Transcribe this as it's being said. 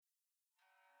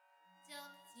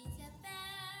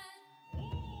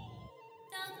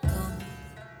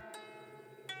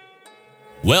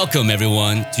Welcome,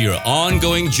 everyone, to your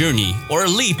ongoing journey or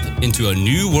leap into a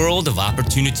new world of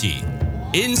opportunity.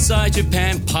 Inside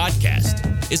Japan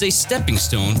Podcast is a stepping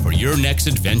stone for your next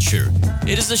adventure.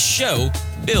 It is a show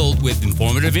filled with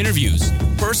informative interviews,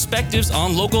 perspectives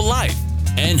on local life,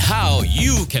 and how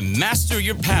you can master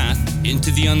your path into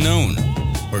the unknown.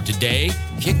 For today,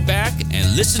 kick back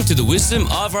and listen to the wisdom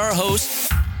of our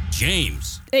host,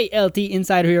 James. Hey, LT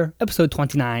Insider here, episode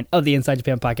 29 of the Inside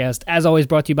Japan Podcast. As always,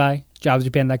 brought to you by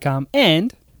JobsJapan.com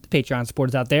and the Patreon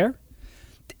supporters out there.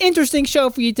 Interesting show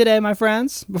for you today, my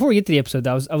friends. Before we get to the episode,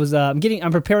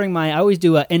 I'm preparing I always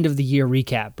do an end of the year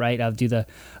recap, right? I'll do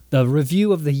the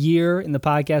review of the year in the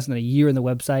podcast and then a year in the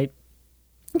website.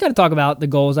 I'm going to talk about the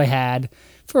goals I had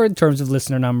in terms of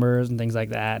listener numbers and things like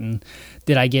that. And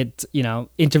did I get,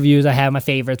 interviews? I have my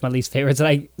favorites, my least favorites. And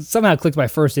I somehow clicked my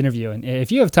first interview. And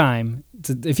if you have time,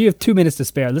 if you have 2 minutes to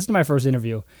spare, listen to my first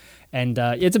interview. And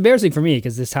it's embarrassing for me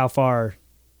because this is how far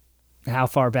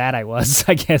bad I was.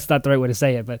 I guess not the right way to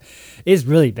say it, but it's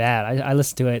really bad. I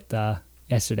listened to it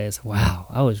yesterday. It's wow,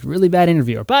 I was a really bad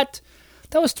interviewer. But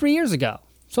that was 3 years ago.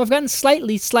 So I've gotten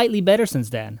slightly better since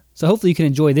then. So hopefully you can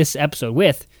enjoy this episode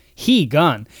with Hee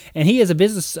Gun. And he is a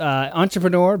business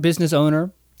entrepreneur, business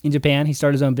owner in Japan. He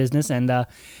started his own business. And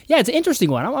it's an interesting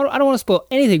one. I don't want to spoil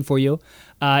anything for you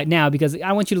now because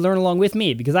I want you to learn along with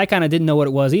me because I kind of didn't know what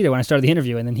it was either when I started the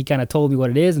interview. And then he kind of told me what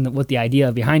it is and what the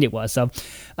idea behind it was. So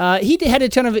he had a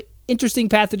ton of interesting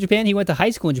path to Japan. He went to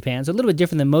high school in Japan, so a little bit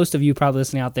different than most of you probably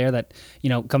listening out there that,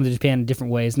 come to Japan in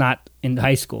different ways, not in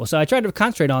high school. So I tried to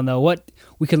concentrate on, though, what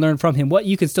we can learn from him, what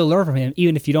you can still learn from him,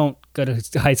 even if you don't go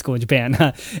to high school in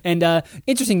Japan. And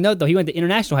interesting note, though, he went to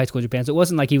international high school in Japan, so it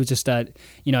wasn't like he was just a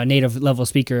native level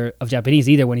speaker of Japanese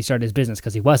either when he started his business,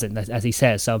 because he wasn't, as he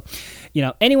says. So,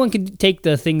 anyone can take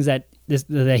the things that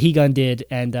Hee Gun did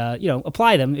and,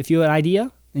 apply them. If you have an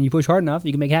idea and you push hard enough,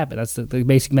 you can make it happen. That's the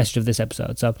basic message of this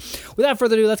episode. So without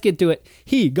further ado, let's get to it.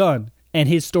 Hee Gun and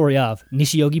his story of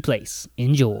Nishiyogi Place.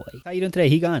 Enjoy. How you doing today,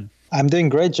 Hee Gun? I'm doing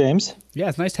great, James. Yeah,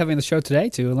 it's nice having the show today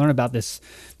to learn about this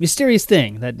mysterious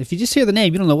thing that if you just hear the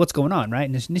name, you don't know what's going on, right?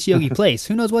 Nishiyogi Place.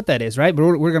 Who knows what that is, right? But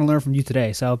we're going to learn from you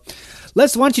today. So why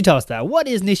don't you tell us that? What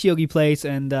is Nishiyogi Place?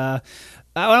 And I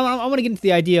want to get into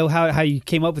the idea of how you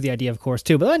came up with the idea, of course,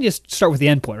 too. But let me just start with the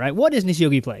end point, right? What is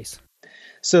Nishiyogi Place?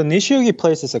 So Nishiyogi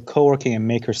Place is a co-working and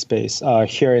makerspace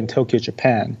here in Tokyo,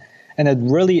 Japan. And it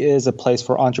really is a place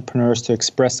for entrepreneurs to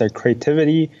express their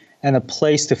creativity and a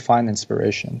place to find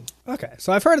inspiration. Okay,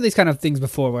 so I've heard of these kind of things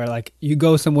before where like you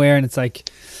go somewhere and it's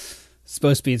like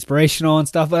supposed to be inspirational and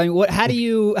stuff. But I mean, how do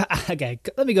you, okay,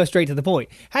 let me go straight to the point.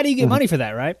 How do you get money for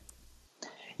that, right?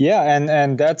 Yeah,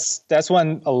 and that's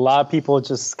when a lot of people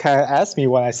just kind of ask me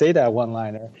when I say that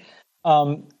one-liner.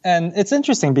 And it's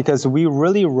interesting because we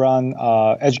really run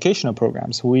educational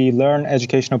programs. We learn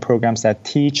educational programs that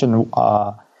teach and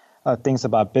things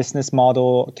about business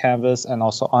model, canvas, and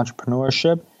also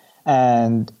entrepreneurship.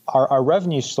 And our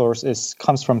revenue source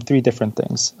comes from three different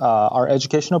things. Our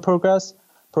educational programs,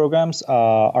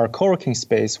 our co-working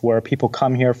space where people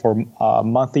come here for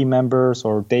monthly members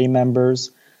or day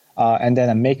members, and then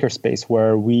a makerspace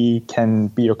where we can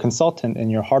be your consultant in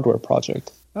your hardware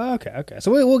project. Okay.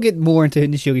 So we'll get more into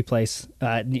Nishiyogi Place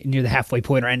near the halfway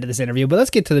point or end of this interview. But let's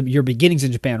get to your beginnings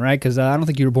in Japan, right? Because I don't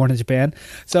think you were born in Japan.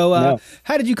 So No.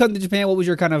 How did you come to Japan? What was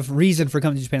your kind of reason for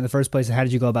coming to Japan in the first place? And how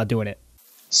did you go about doing it?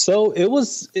 So it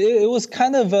was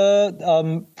kind of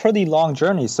a pretty long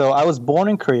journey. So I was born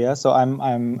in Korea. So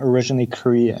I'm originally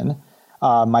Korean.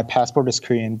 My passport is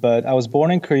Korean, but I was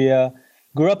born in Korea.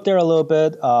 Grew up there a little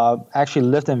bit, actually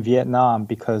lived in Vietnam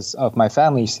because of my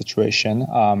family situation.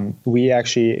 We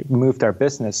actually moved our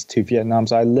business to Vietnam,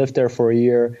 so I lived there for a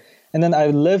year. And then I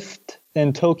lived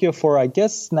in Tokyo for, I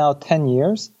guess, now 10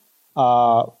 years.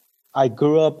 I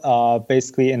grew up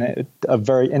basically in a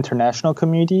very international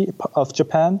community of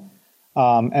Japan.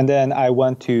 And then I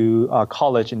went to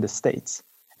college in the States.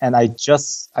 And I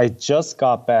just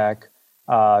got back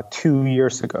 2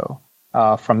 years ago.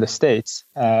 From the States,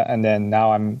 and then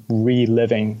now I'm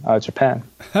reliving Japan.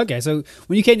 Okay, so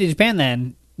when you came to Japan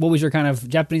then, what was your kind of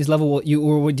Japanese level?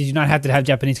 Or did you not have to have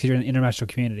Japanese because you're in an international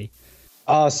community?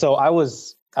 So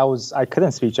I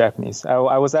couldn't speak Japanese. I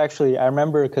was actually, I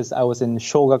remember because I was in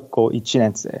Shogakko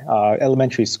Ichinense,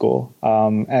 elementary school,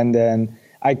 and then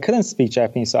I couldn't speak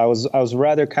Japanese, so I was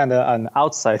rather kind of an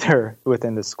outsider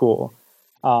within the school.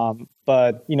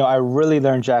 But, I really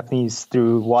learned Japanese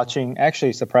through watching,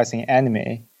 actually surprising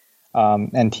anime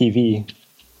and TV.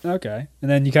 Okay.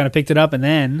 And then you kind of picked it up, and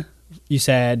then you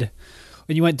said,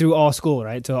 when you went through all school,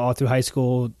 right? So all through high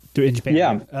school in Japan.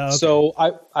 Yeah. Okay. So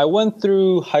I went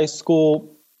through high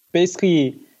school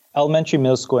basically elementary,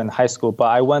 middle school, and high school, but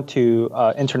I went to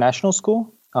international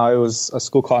school. It was a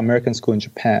school called American School in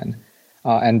Japan.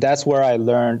 And that's where I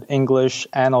learned English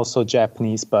and also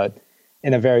Japanese, but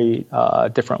in a very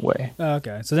different way.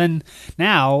 Okay. So then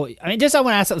now, I mean, just I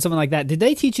want to ask something like that. Did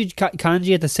they teach you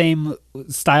kanji at the same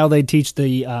style they teach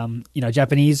the,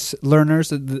 Japanese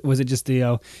learners? Was it just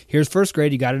here's first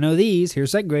grade, you got to know these.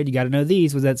 Here's second grade, you got to know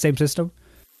these. Was that same system?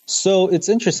 So it's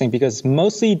interesting because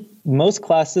most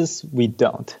classes we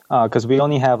don't, because we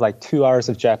only have like 2 hours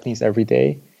of Japanese every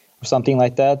day or something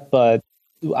like that. But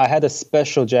I had a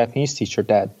special Japanese teacher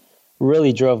that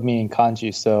really drove me in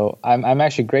kanji. So I'm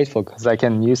actually grateful because I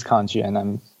can use kanji and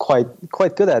I'm quite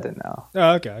good at it now.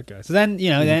 Oh, okay. So then,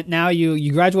 then now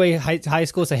you graduate high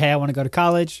school, say, hey, I want to go to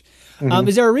college. Mm-hmm.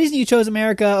 Is there a reason you chose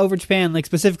America over Japan, like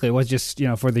specifically? Was it just,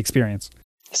 for the experience?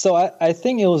 So I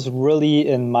think it was really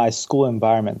in my school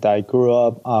environment that I grew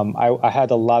up. I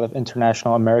had a lot of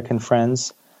international American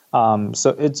friends.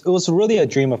 So it was really a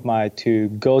dream of mine to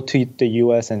go to the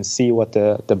U.S. and see what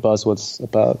the buzz was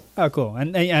about. Oh, cool.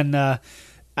 And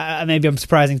maybe I'm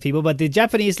surprising people, but the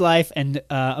Japanese life and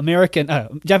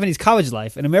Japanese college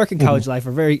life and American college life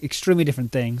are very extremely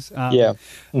different things.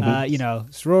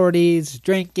 Sororities,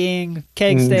 drinking,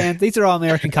 cake stands. These are all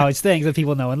American college things that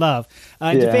people know and love.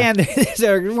 In Japan,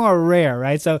 they're more rare,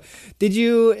 right? So did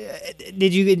you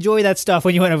enjoy that stuff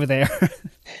when you went over there?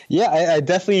 Yeah, I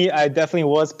definitely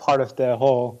was part of the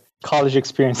whole college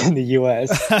experience in the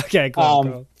U.S. Okay,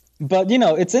 cool. But,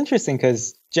 it's interesting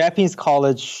because Japanese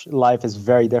college life is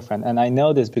very different. And I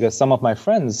know this because some of my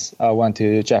friends went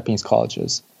to Japanese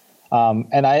colleges.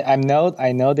 And I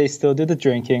know they still do the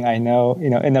drinking. I know,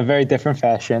 in a very different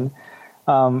fashion.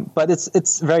 But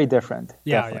it's very different.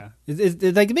 Yeah.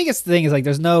 It's like the biggest thing is like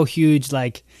there's no huge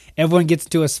like everyone gets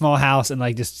to a small house and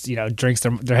like just drinks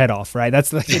their head off, right?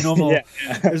 That's like the normal.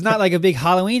 There's not like a big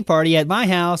Halloween party at my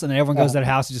house and then everyone goes to their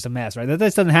house. It's just a mess, right? That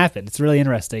doesn't happen. It's really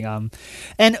interesting.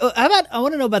 And I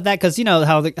want to know about that because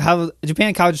how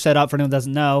Japan college is set up for anyone who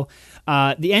doesn't know.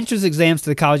 The entrance exams to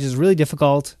the college is really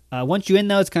difficult. Once you're in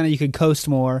though, it's kind of you could coast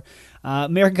more.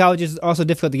 American college is also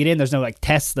difficult to get in. There's no like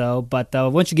tests though, but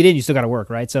once you get in, you still got to work,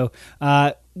 right? So,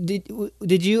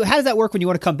 did you? How does that work when you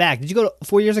want to come back? Did you go to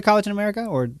 4 years of college in America,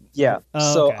 or? Yeah.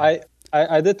 So okay.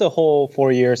 I did the whole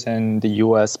 4 years in the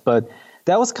U.S., but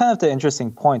that was kind of the interesting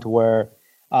point where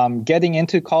getting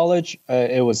into college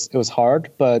it was hard.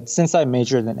 But since I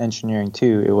majored in engineering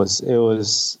too, it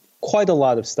was quite a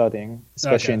lot of studying,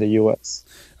 especially in the U.S.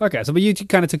 Okay, but you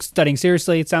kind of took studying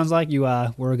seriously. It sounds like you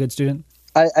were a good student.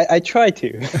 I tried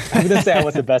to. I'm going to say I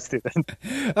was the best student.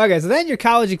 Okay, so then your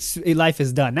college life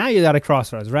is done. Now you're at a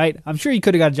crossroads, right? I'm sure you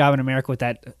could have got a job in America with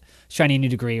that shiny new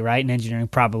degree, right? In engineering,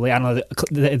 probably. I don't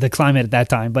know the climate at that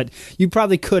time, but you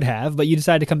probably could have, but you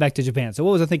decided to come back to Japan. So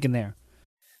what was I thinking there?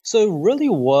 So it really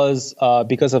was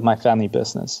because of my family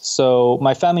business. So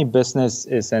my family business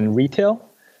is in retail,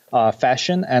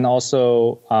 fashion, and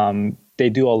also they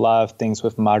do a lot of things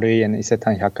with Marui and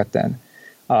Isetan Hyakaten.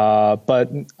 But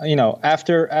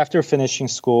after finishing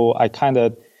school, I kind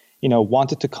of,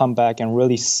 wanted to come back and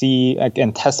really see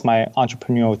and test my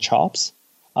entrepreneurial chops.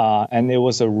 And it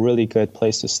was a really good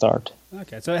place to start.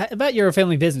 Okay. So about your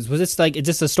family business, was this is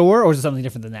this a store or was it something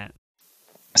different than that?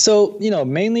 So,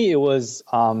 mainly it was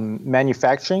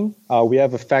manufacturing. We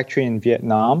have a factory in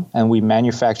Vietnam and we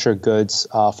manufacture goods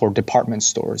for department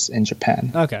stores in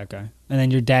Japan. Okay. And then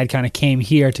your dad kind of came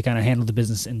here to kind of handle the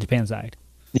business in Japan side.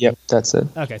 Yep, that's it.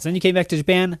 Okay, so then you came back to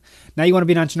Japan. Now you want to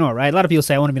be an entrepreneur, right? A lot of people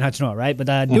say I want to be an entrepreneur, right?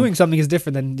 But doing something is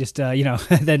different than just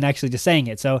than actually just saying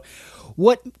it. So,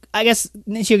 what I guess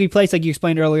Ninshiogi Place, like you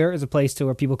explained earlier, is a place to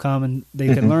where people come and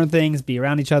they can learn things, be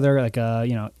around each other, like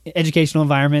a educational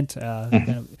environment.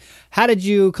 How did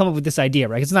you come up with this idea?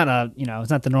 Right? It's not it's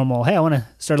not the normal. Hey, I want to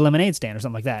start a lemonade stand or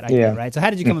something like that. Idea, right? So how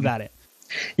did you come about it?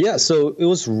 Yeah, so it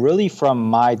was really from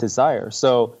my desire.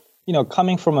 So.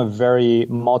 Coming from a very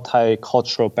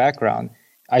multicultural background,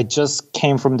 I just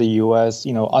came from the U.S.,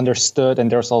 understood,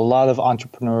 and there's a lot of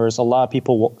entrepreneurs, a lot of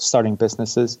people starting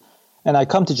businesses. And I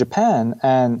come to Japan,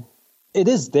 and it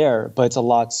is there, but it's a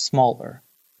lot smaller.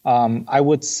 I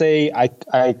would say I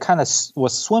kind of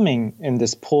was swimming in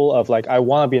this pool of like, I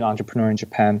want to be an entrepreneur in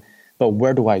Japan, but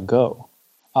where do I go?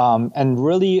 And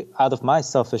really, out of my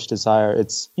selfish desire,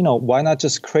 it's, why not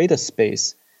just create a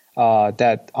space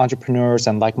that entrepreneurs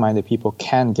and like-minded people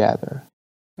can gather.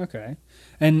 Okay.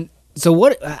 And So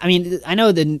what, I mean, I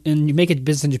know that when you make a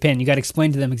business in Japan, you got to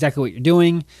explain to them exactly what you're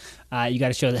doing. You got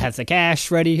to show that have the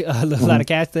cash ready, a lot of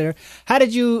cash there. How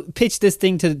did you pitch this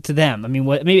thing to them? I mean,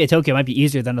 maybe at Tokyo it might be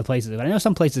easier than other places, but I know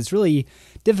some places it's really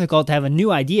difficult to have a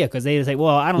new idea because they say,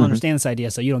 well, I don't understand this idea,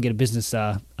 so you don't get a business,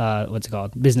 what's it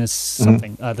called? Business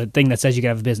something, the thing that says you can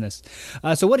have a business.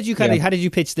 So what did you how did you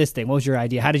pitch this thing? What was your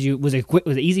idea? Was it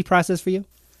an easy process for you?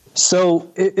 So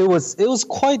it was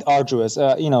quite arduous.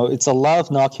 It's a lot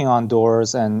of knocking on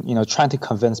doors and, trying to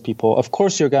convince people. Of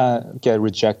course, you're going to get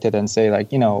rejected and say,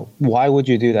 like, why would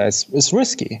you do that? It's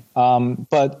risky.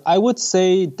 But I would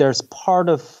say there's part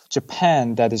of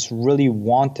Japan that is really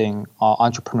wanting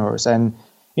entrepreneurs. And,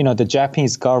 the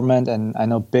Japanese government and I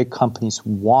know big companies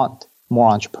want more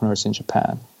entrepreneurs in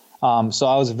Japan. So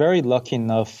I was very lucky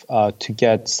enough to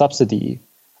get subsidy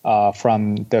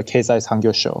from the Keizai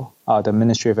Sangyosho, the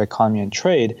Ministry of Economy and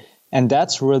Trade, and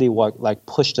that's really what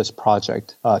pushed this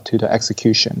project to the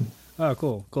execution. Oh,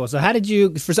 cool. So how did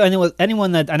you? For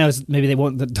anyone that I know maybe they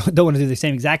don't want to do the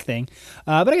same exact thing,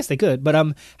 but I guess they could. But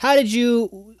how did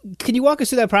you? Can you walk us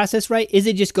through that process? Right? Is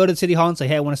it just go to the city hall and say,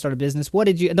 "Hey, I want to start a business"? What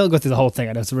did you? Don't go through the whole thing.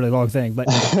 I know it's a really long thing, but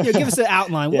give us an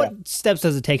outline. Yeah. What steps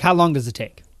does it take? How long does it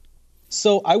take?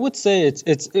 So I would say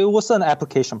it was an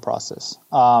application process.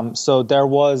 So there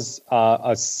was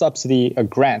a subsidy, a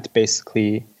grant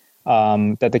basically,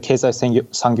 that the Keizai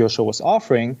Sangyosho was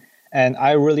offering. And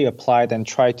I really applied and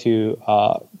tried to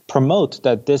promote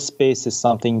that this space is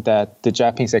something that the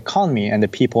Japanese economy and the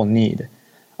people need.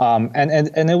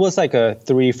 And it was like a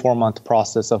 3-4 month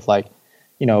process of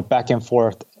back and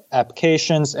forth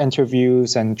applications,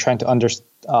 interviews, and trying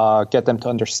to get them to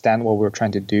understand what we were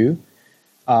trying to do.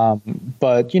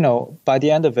 But by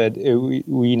the end of it,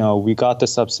 we got the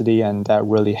subsidy, and that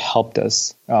really helped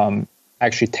us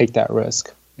actually take that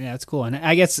risk. Yeah, that's cool. And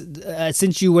I guess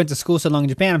since you went to school so long in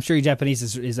Japan, I'm sure your Japanese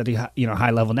is at a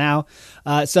high level now.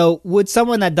 So would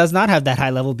someone that does not have that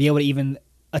high level be able to even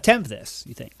attempt this,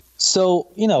 you think? So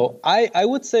I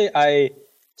would say I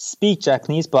speak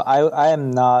Japanese, but I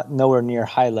am not nowhere near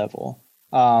high level.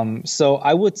 So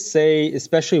I would say,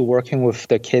 especially working with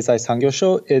the Keizai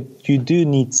Sangyosho, you do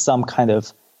need some kind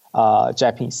of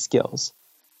Japanese skills.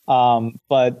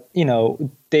 But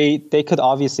they could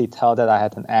obviously tell that I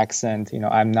had an accent.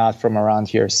 I'm not from around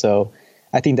here, so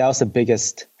I think that was the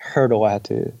biggest hurdle I had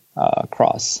to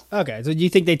cross. Okay, so do you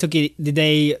think they took it? Did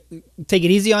they take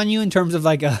it easy on you in terms of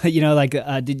did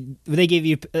they give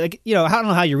you I don't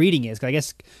know how your reading is, 'cause I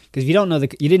guess because if you don't know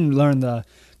you didn't learn the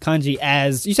kanji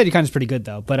as you said your kanji's pretty good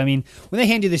though, but I mean when they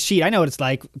hand you the sheet, I know what it's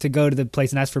like to go to the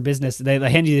place and ask for business. They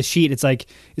hand you the sheet, it's kind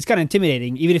of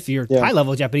intimidating, even if you're high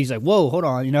level Japanese, whoa, hold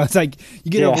on, it's like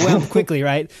you get overwhelmed quickly,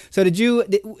 right? So did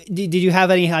you have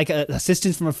any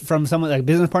assistance from someone like a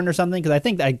business partner or something? Because I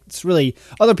think that it's really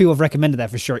other people have recommended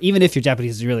that for sure, even if your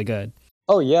Japanese is really good.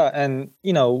 Oh yeah, and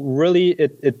really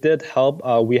it did help.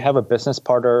 We have a business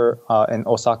partner in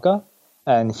Osaka.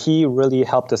 And he really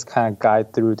helped us kind of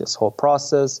guide through this whole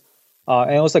process.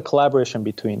 And it was a collaboration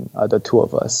between the two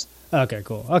of us. Okay,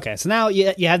 cool. Okay, so now you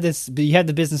have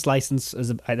the business license.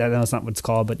 I don't know it's not what it's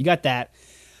called, but you got that.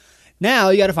 Now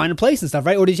you got to find a place and stuff,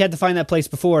 right? Or did you have to find that place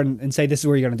before and say this is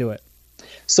where you're going to do it?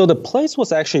 So the place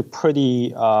was actually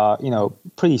pretty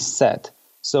set.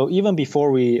 So even before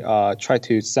we tried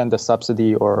to send the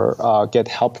subsidy or get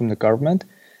help from the government,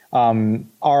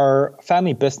 our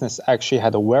family business actually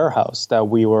had a warehouse that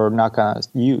we were not going to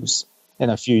use in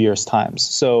a few years' time.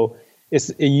 So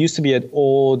it used to be an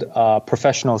old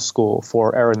professional school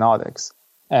for aeronautics.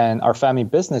 And our family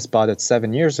business bought it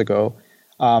 7 years ago.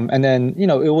 And then,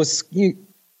 it was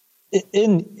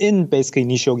in basically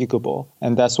Nishiogi Kubo.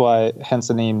 And that's why, hence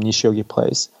the name Nishiogi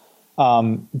Place.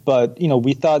 But,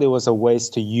 we thought it was a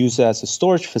waste to use it as a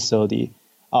storage facility.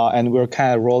 And we're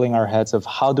kind of rolling our heads of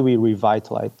how do we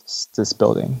revitalize this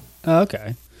building. Oh,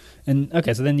 okay.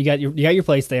 So then you got your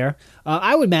place there.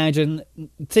 I would imagine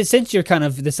since you're kind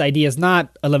of this idea is not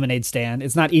a lemonade stand,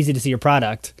 it's not easy to see your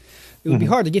product. It would be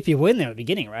hard to get people in there at the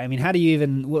beginning, right? I mean, how did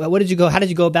you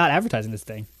go about advertising this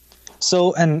thing?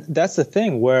 So, and that's the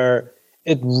thing where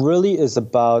it really is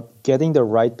about getting the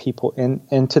right people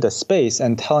into the space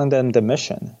and telling them the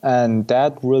mission, and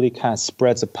that really kind of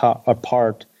spreads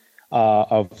apart.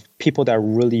 Of people that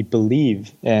really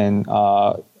believe in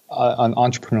an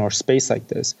entrepreneur space like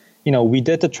this. We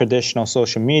did the traditional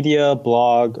social media,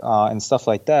 blog, and stuff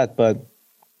like that, but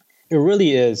it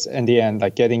really is, in the end,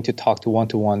 getting to talk to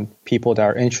one-to-one people that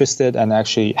are interested and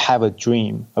actually have a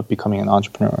dream of becoming an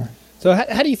entrepreneur. So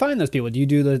how do you find those people? Do you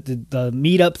do the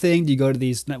meetup thing? Do you go to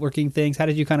these networking things? How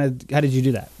did you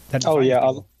do that?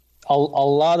 A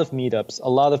lot of meetups, a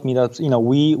lot of meetups. You know,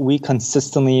 we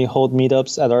consistently hold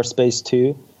meetups at our space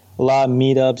too. A lot of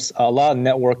meetups, a lot of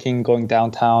networking, going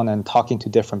downtown and talking to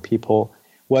different people.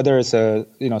 Whether it's a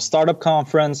startup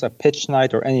conference, a pitch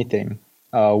night, or anything,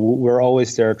 we're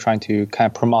always there trying to kind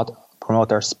of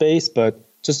promote our space, but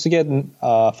just to get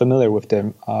familiar with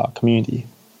the community.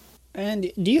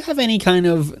 And do you have any kind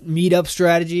of meetup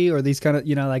strategy, or these kind of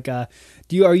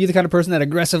are you the kind of person that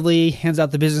aggressively hands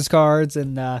out the business cards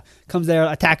and comes there,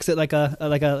 attacks it like a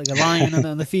lion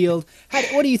on the field?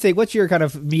 What do you think? What's your kind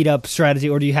of meetup strategy,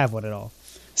 or do you have one at all?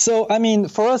 So, I mean,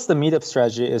 for us, the meetup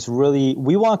strategy is really,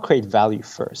 we want to create value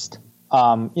first.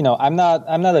 I'm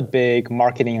not a big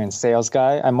marketing and sales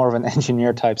guy. I'm more of an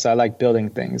engineer type, so I like building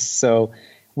things. So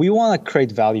we want to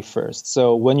create value first.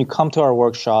 So when you come to our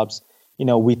workshops,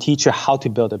 we teach you how to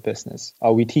build a business.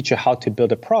 We teach you how to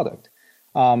build a product.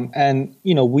 And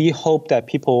we hope that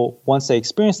people, once they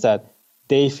experience that,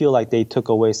 they feel like they took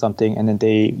away something, and then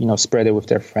they, spread it with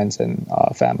their friends and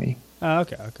family.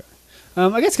 Okay.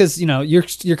 I guess because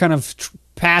your kind of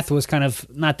path was kind of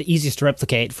not the easiest to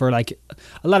replicate for like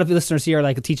a lot of listeners here,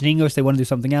 like teaching English, they want to do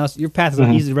something else. Your path is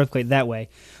not easy to replicate that way,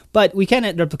 but we can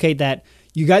replicate that.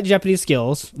 You got Japanese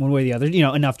skills one way or the other,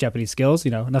 enough Japanese skills,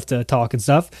 enough to talk and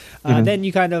stuff. Then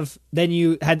you got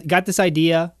this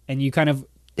idea, and you kind of,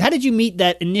 how did you meet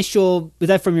that initial, was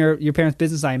that from your parents'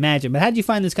 business, I imagine, but how did you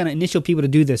find this kind of initial people to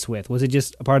do this with? Was it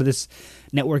just a part of this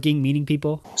networking, meeting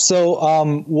people? So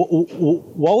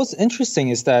what was interesting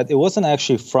is that it wasn't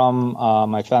actually from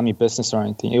my family business or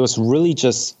anything. It was really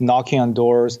just knocking on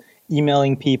doors,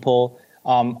 emailing people.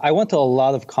 I went to a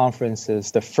lot of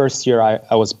conferences the first year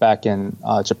I was back in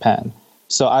Japan.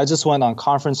 So I just went on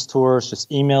conference tours,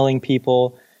 just emailing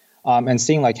people and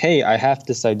seeing like, hey, I have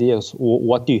this idea.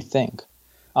 What do you think?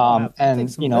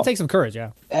 That takes some courage,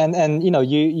 yeah. And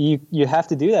you have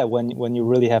to do that when you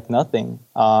really have nothing.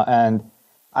 And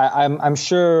I'm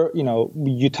sure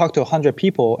you talk to 100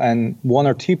 people and 1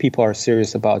 or 2 people are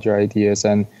serious about your ideas,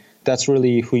 and that's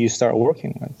really who you start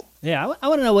working with. Yeah, I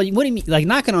want to know what do you mean, like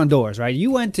knocking on doors, right?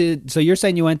 So you're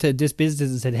saying you went to this business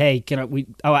and said, "Hey,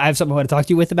 I have something I want to talk to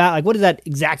you with about." Like, what does that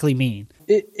exactly mean?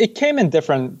 It came in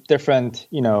different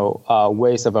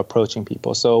ways of approaching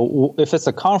people. So if it's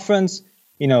a conference,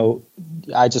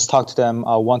 I just talk to them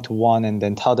one-to-one and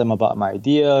then tell them about my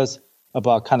ideas,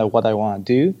 about kind of what I want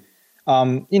to do.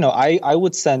 I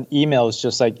would send emails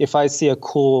just like if I see a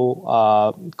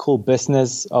cool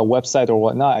business website or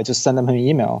whatnot, I just send them an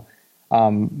email.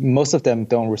 Most of them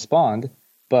don't respond,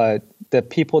 but the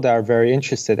people that are very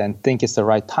interested and think it's the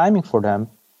right timing for them,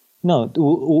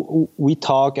 we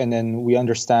talk and then we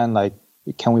understand, like,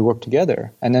 can we work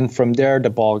together? And then from there, the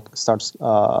ball starts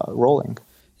rolling.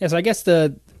 Yeah, so I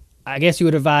guess you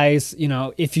would advise,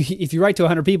 if you write to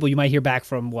 100 people, you might hear back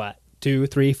from what, 2,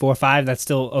 3, 4, 5. That's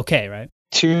still okay, right?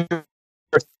 2.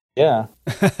 Yeah.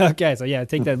 Okay, so yeah,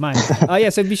 take that in mind.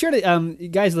 So be sure to,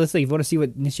 guys, listening, if you want to see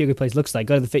what Nishioku Place looks like,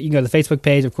 you can go to the Facebook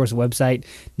page, of course, the website,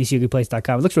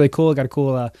 nishiokuplace.com. It looks really cool. Got a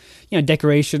cool,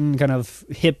 decoration, kind of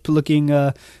hip-looking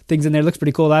things in there. It looks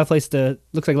pretty cool. A lot of places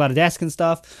looks like a lot of desks and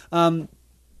stuff.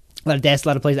 A lot of desks, a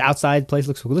lot of places outside. Place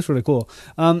looks really cool.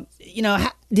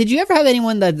 Did you ever have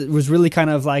anyone that was really kind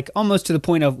of like almost to the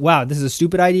point of, wow, this is a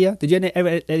stupid idea? Did you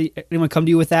ever anyone come to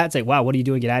you with that and say, wow, what are you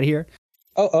doing? Get out of here?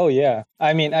 Oh yeah.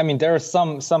 I mean, there are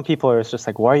some people who are just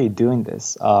like, why are you doing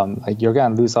this? Like you're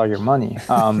gonna lose all your money.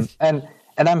 And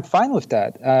I'm fine with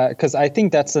that because I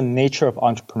think that's the nature of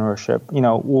entrepreneurship.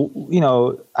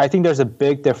 I think there's a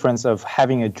big difference of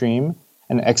having a dream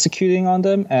and executing on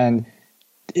them, and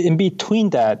in between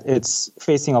that, it's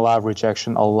facing a lot of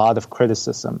rejection, a lot of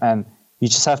criticism, and you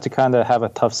just have to kind of have a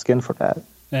tough skin for that.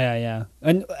 Yeah.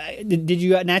 And did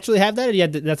you naturally have that, or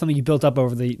that's something you built up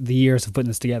over the years of putting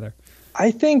this together?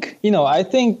 I think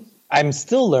I'm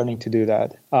still learning to do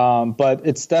that, but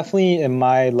it's definitely in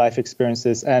my life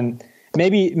experiences, and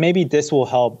maybe this will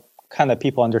help kind of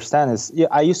people understand is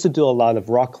I used to do a lot of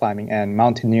rock climbing and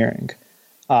mountaineering,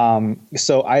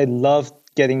 so I love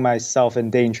getting myself in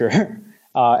danger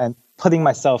and putting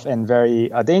myself in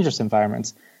very dangerous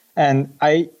environments, and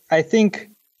I think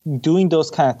doing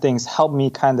those kind of things helped me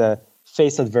kind of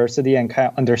face adversity and kind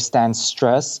of understand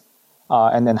stress.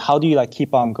 And then how do you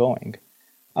keep on going?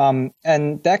 And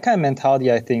that kind of mentality,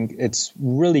 I think it's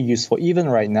really useful even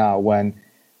right now when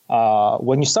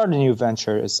you start a new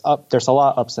venture, there's a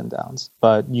lot of ups and downs,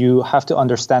 but you have to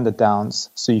understand the downs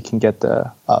so you can get the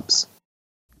ups.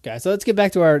 Okay, so let's get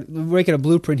back to we're making a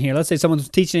blueprint here. Let's say someone's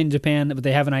teaching in Japan, but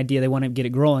they have an idea, they want to get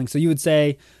it growing. So you would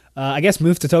say, I guess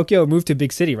move to Tokyo or move to a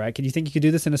big city, right? You think you could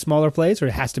do this in a smaller place, or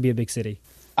it has to be a big city?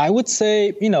 I would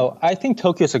say, I think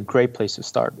Tokyo is a great place to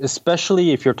start,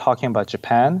 especially if you're talking about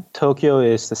Japan. Tokyo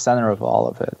is the center of all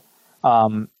of it.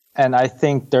 And I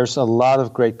think there's a lot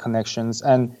of great connections.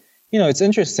 And, it's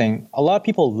interesting. A lot of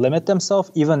people limit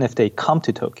themselves even if they come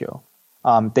to Tokyo.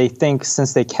 They think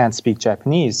since they can't speak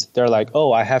Japanese, they're like,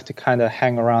 oh, I have to kind of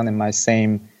hang around in my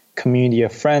same community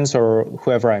of friends or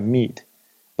whoever I meet.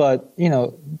 But,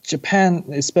 Japan,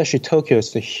 especially Tokyo,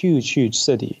 is a huge, huge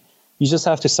city. You just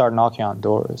have to start knocking on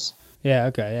doors. Yeah,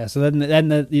 okay, yeah. So then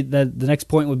the next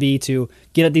point would be to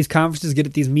get at these conferences, get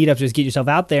at these meetups, just get yourself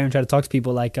out there and try to talk to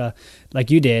people like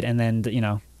you did, and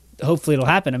then, hopefully it'll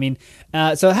happen. I mean,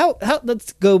 so how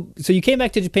let's go. So you came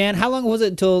back to Japan. How long was it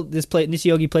until this place,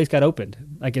 Nishiyogi place, got opened,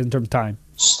 like in terms of time?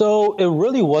 So it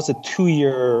really was a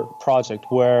 2-year project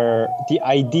where the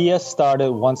idea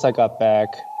started once I got back.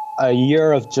 A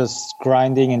year of just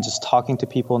grinding and just talking to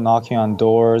people, knocking on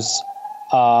doors.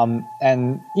 And,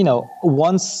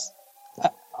 once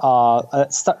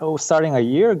starting a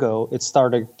year ago, it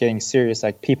started getting serious.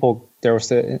 Like people, there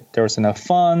was enough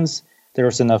funds, there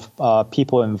was enough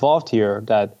people involved here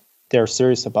that they're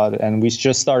serious about it. And we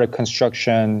just started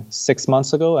construction 6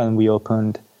 months ago, and we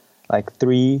opened like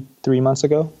three months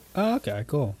ago. Oh, okay,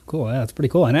 cool. Yeah, that's pretty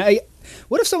cool. And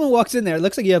what if someone walks in there? It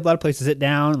looks like you have a lot of places to sit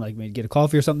down, like maybe get a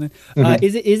coffee or something.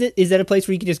 Mm-hmm. Is that a place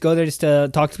where you can just go there just to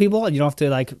talk to people, and you don't have to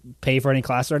like pay for any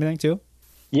class or anything too?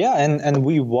 Yeah, and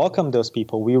we welcome those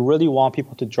people. We really want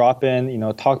people to drop in,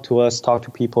 talk to us, talk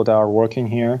to people that are working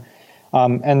here,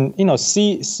 and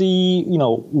see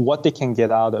what they can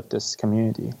get out of this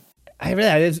community.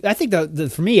 I think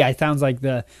for me, it sounds like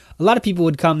a lot of people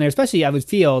would come there, especially I would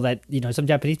feel that, some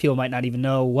Japanese people might not even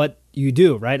know what you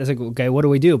do, right? I was like, okay, what do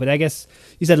we do? But I guess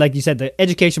you said, the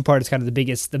education part is kind of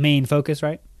the main focus,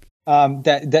 right?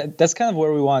 That's kind of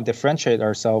where we want to differentiate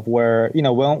ourselves, where,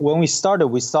 when we started,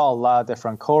 we saw a lot of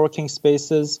different co-working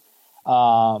spaces,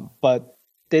 but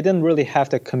they didn't really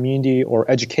have the community or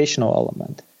educational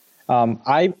element.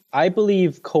 I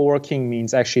believe co-working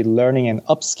means actually learning and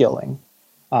upskilling.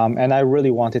 And I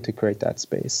really wanted to create that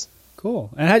space.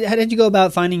 Cool. And how did you go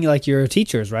about finding your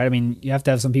teachers, right? I mean, you have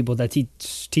to have some people that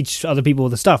teach other people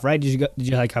the stuff, right? Did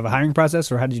you have a hiring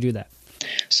process, or how did you do that?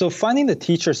 So finding the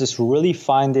teachers is really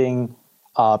finding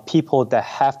people that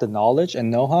have the knowledge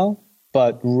and know-how,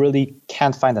 but really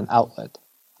can't find an outlet.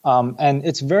 And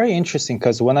it's very interesting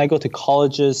because when I go to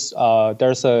colleges,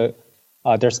 there's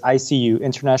ICU,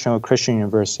 International Christian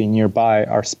University, nearby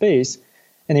our space.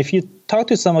 And if you talk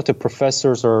to some of the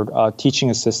professors or teaching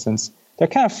assistants, they're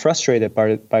kind of frustrated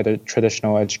by the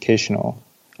traditional educational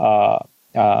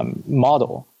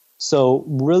model. So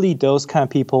really those kind of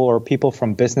people, or people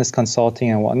from business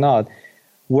consulting and whatnot,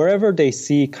 wherever they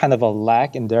see kind of a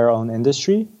lack in their own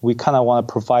industry, we kind of want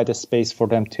to provide a space for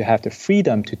them to have the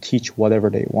freedom to teach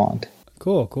whatever they want.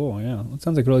 Cool. Yeah, that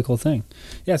sounds like a really cool thing.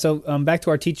 Yeah, so back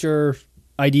to our teacher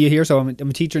idea here. So I'm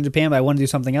a teacher in Japan, but I want to do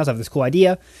something else. I have this cool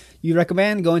idea. You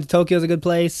recommend going to Tokyo is a good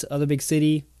place, other big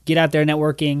city. Get out there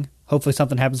networking. Hopefully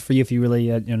something happens for you if you really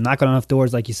knock on enough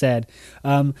doors, like you said.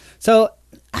 So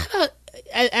how about,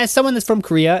 as someone that's from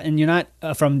Korea and you're not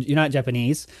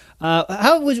Japanese,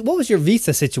 what was your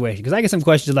visa situation? Because I get some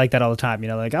questions like that all the time.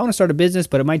 I want to start a business,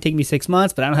 but it might take me 6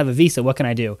 months, but I don't have a visa. What can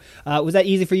I do? Was that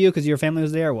easy for you because your family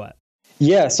was there, or what?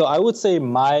 Yeah, so I would say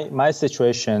my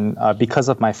situation, because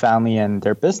of my family and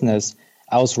their business,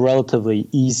 I was relatively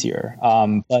easier.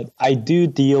 But I do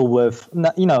deal with,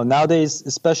 nowadays,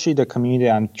 especially the community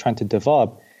I'm trying to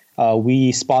develop,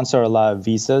 we sponsor a lot of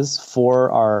visas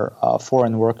for our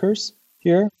foreign workers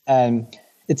here. And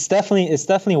it's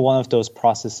definitely one of those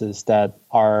processes that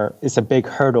is a big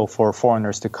hurdle for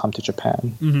foreigners to come to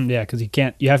Japan. Mm-hmm, yeah, because you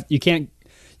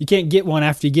can't get one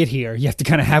after you get here. You have to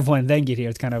kind of have one and then get here.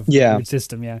 It's kind of a weird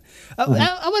system, yeah. Mm-hmm.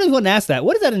 I want to ask that.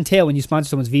 What does that entail when you sponsor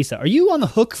someone's visa? Are you on the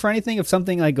hook for anything if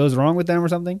something goes wrong with them or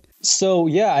something? So,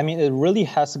 yeah, I mean, it really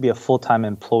has to be a full-time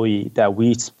employee that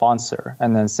we sponsor,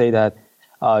 and then say that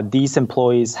these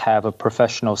employees have a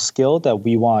professional skill that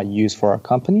we want to use for our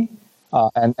company.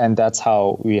 And that's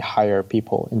how we hire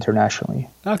people internationally.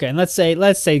 Okay, and let's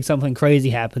say something crazy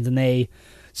happens and they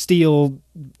steal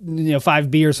 5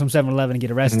 beers from 7-Eleven and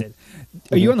get arrested.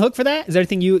 Mm-hmm. Are you on the hook for that? Is there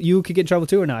anything you could get in trouble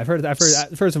too, or no? I've heard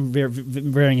some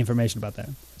varying information about that.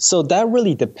 So that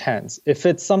really depends. If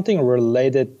it's something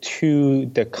related to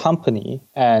the company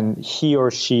and he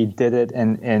or she did it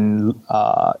in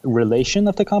relation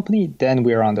of the company, then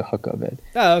we're on the hook of it.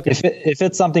 Oh, okay. If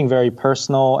it's something very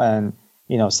personal and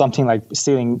something like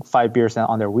stealing 5 beers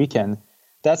on their weekend,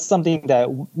 that's something that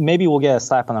maybe we'll get a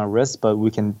slap on our wrist, but we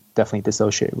can definitely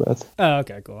dissociate with. Oh,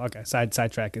 okay, cool. Okay,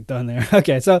 sidetrack it done there.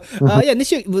 Okay, so yeah,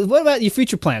 Nishio, what about your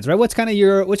future plans? Right, what's kind of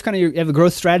your you have a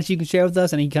growth strategy you can share with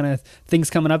us? Any kind of things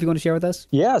coming up you want to share with us?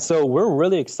 Yeah, so we're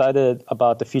really excited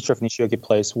about the future of Nishiogi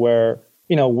Place, where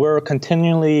we're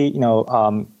continually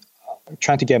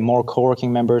trying to get more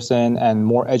co-working members in and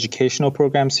more educational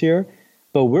programs here.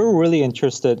 But we're really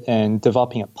interested in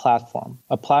developing a platform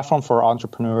for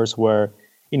entrepreneurs where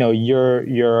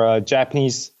you're a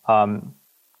Japanese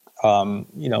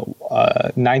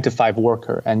 9-to-5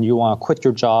 worker and you want to quit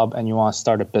your job and you want to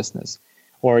start a business,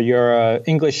 or you're an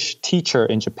English teacher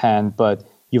in Japan but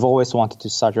you've always wanted to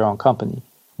start your own company.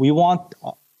 We want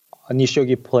a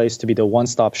Nishiogi Place to be the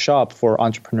one-stop shop for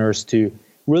entrepreneurs to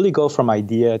really go from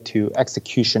idea to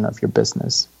execution of your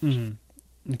business.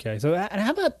 Mm-hmm. Okay, so and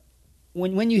how about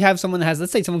when you have someone that has,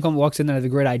 let's say someone walks in and has a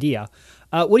great idea,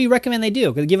 what do you recommend they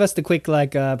do? Give us the quick,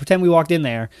 pretend we walked in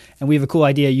there and we have a cool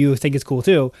idea, you think it's cool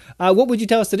too. What would you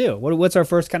tell us to do? What's our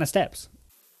first kind of steps?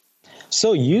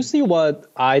 So usually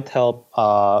what I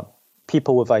tell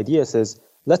people with ideas is,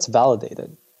 let's validate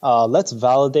it. Let's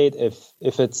validate if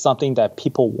it's something that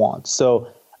people want. So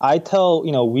I tell,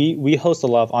 we host a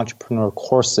lot of entrepreneur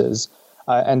courses.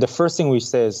 And the first thing we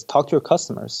say is talk to your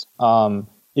customers.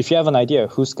 If you have an idea,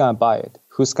 who's going to buy it?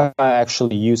 Who's going to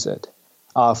actually use it?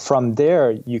 From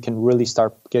there, you can really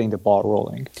start getting the ball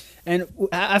rolling. And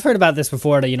I've heard about this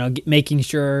before, making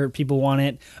sure people want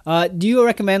it. Do you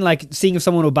recommend seeing if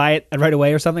someone will buy it right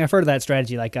away or something? I've heard of that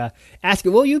strategy. Ask it,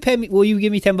 will you give me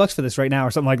 $10 for this right now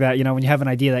or something like that? When you have an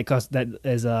idea that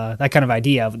is that kind of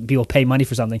idea, people pay money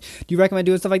for something. Do you recommend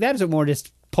doing stuff like that? Or is it more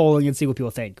just polling and see what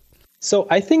people think? So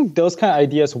I think those kind of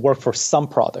ideas work for some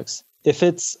products. If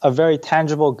it's a very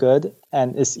tangible good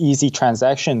and it's easy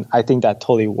transaction, I think that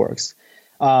totally works.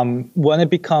 When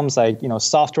it becomes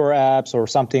software apps or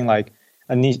something like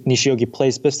a Nishiogi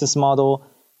Place business model,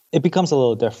 it becomes a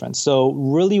little different. So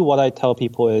really what I tell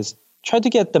people is try to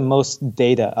get the most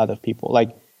data out of people.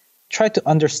 Try to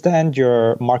understand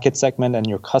your market segment and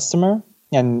your customer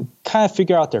and kind of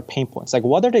figure out their pain points.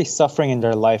 What are they suffering in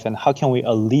their life and how can we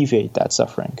alleviate that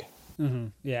suffering? Mm-hmm.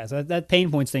 Yeah, so that pain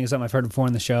points thing is something I've heard before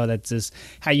in the show. That's just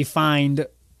how you find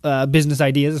business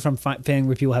ideas from finding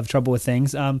where people have trouble with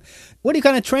things. What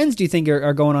kind of trends do you think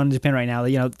are going on in Japan right now?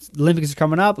 The Olympics are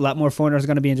coming up. A lot more foreigners are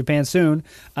going to be in Japan soon. Is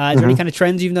there any kind of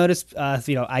trends you've noticed?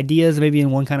 Ideas maybe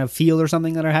in one kind of field or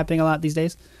something that are happening a lot these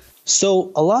days?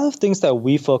 So a lot of things that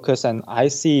we focus and I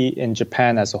see in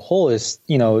Japan as a whole is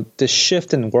the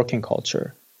shift in working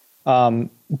culture.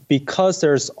 Because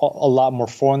there's a lot more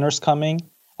foreigners coming.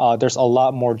 There's a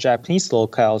lot more Japanese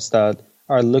locals that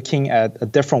are looking at a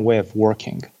different way of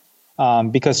working.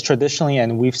 Because traditionally,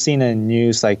 and we've seen in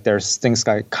news, there's things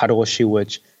like karoshi,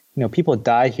 which, people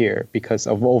die here because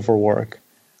of overwork.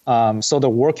 So the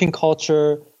working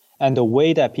culture and the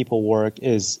way that people work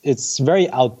it's very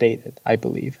outdated, I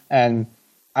believe. And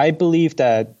I believe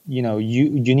that,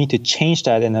 you need to change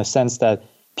that in a sense that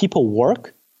people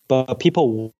work, but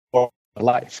people work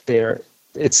life.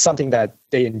 It's something that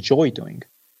they enjoy doing.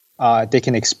 They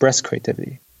can express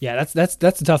creativity. Yeah, that's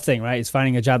a tough thing, right? It's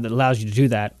finding a job that allows you to do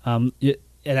that. And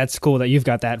that's cool that you've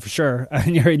got that for sure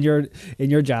in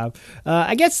your job.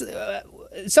 I guess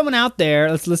someone out there.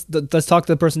 Let's talk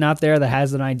to the person out there that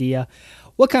has an idea.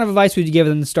 What kind of advice would you give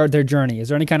them to start their journey? Is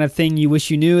there any kind of thing you wish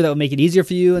you knew that would make it easier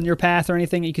for you in your path, or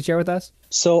anything that you could share with us?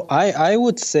 So I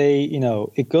would say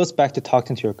it goes back to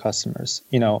talking to your customers.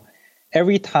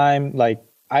 Every time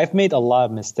I've made a lot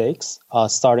of mistakes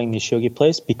starting Nishiogi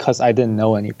Place because I didn't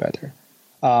know any better.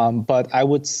 But I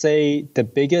would say the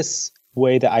biggest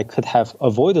way that I could have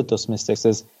avoided those mistakes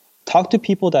is talk to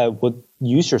people that would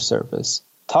use your service.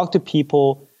 Talk to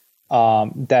people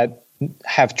that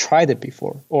have tried it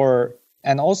before,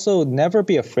 and also never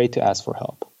be afraid to ask for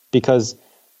help. Because,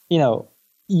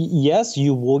 yes,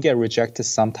 you will get rejected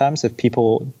sometimes if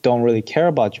people don't really care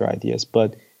about your ideas,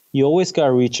 but you always got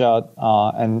to reach out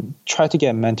and try to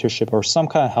get mentorship or some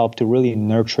kind of help to really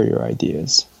nurture your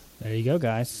ideas. There you go,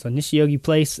 guys. So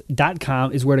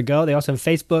NishiogiPlace.com is where to go. They also have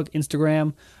Facebook,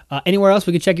 Instagram. Anywhere else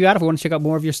we can check you out if we want to check out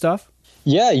more of your stuff?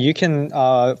 Yeah, you can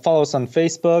follow us on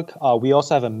Facebook. We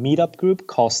also have a meetup group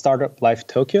called Startup Life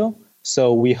Tokyo.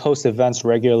 So we host events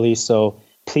regularly. So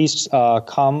please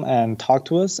come and talk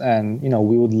to us. And,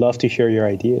 we would love to hear your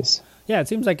ideas. Yeah, it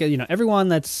seems like everyone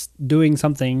that's doing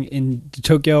something in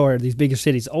Tokyo or these bigger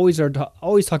cities always talk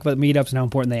about meetups and how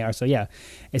important they are. So yeah,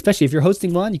 especially if you're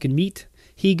hosting one, you can meet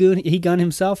He-Gun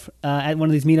himself at one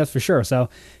of these meetups for sure. So,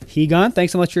 He-Gun,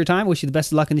 thanks so much for your time. Wish you the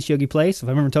best of luck in the Shogi place. If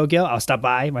I'm ever in Tokyo, I'll stop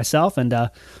by myself and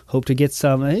hope to get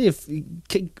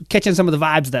catching some of the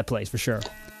vibes of that place for sure.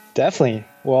 Definitely.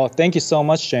 Well, thank you so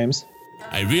much, James.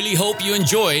 I really hope you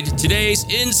enjoyed today's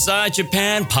Inside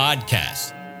Japan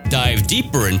podcast. Dive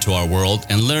deeper into our world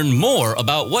and learn more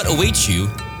about what awaits you.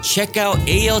 Check out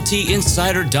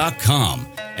altinsider.com.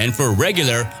 And for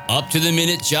regular,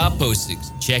 up-to-the-minute job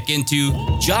postings, check into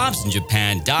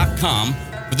jobsinjapan.com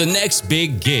for the next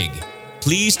big gig.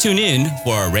 Please tune in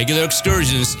for our regular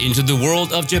excursions into the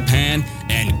world of Japan,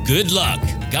 and good luck.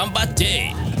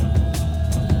 Ganbatte!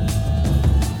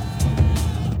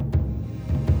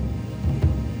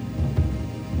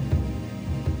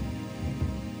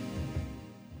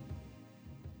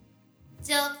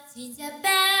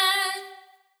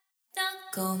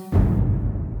 jobsinjapan.com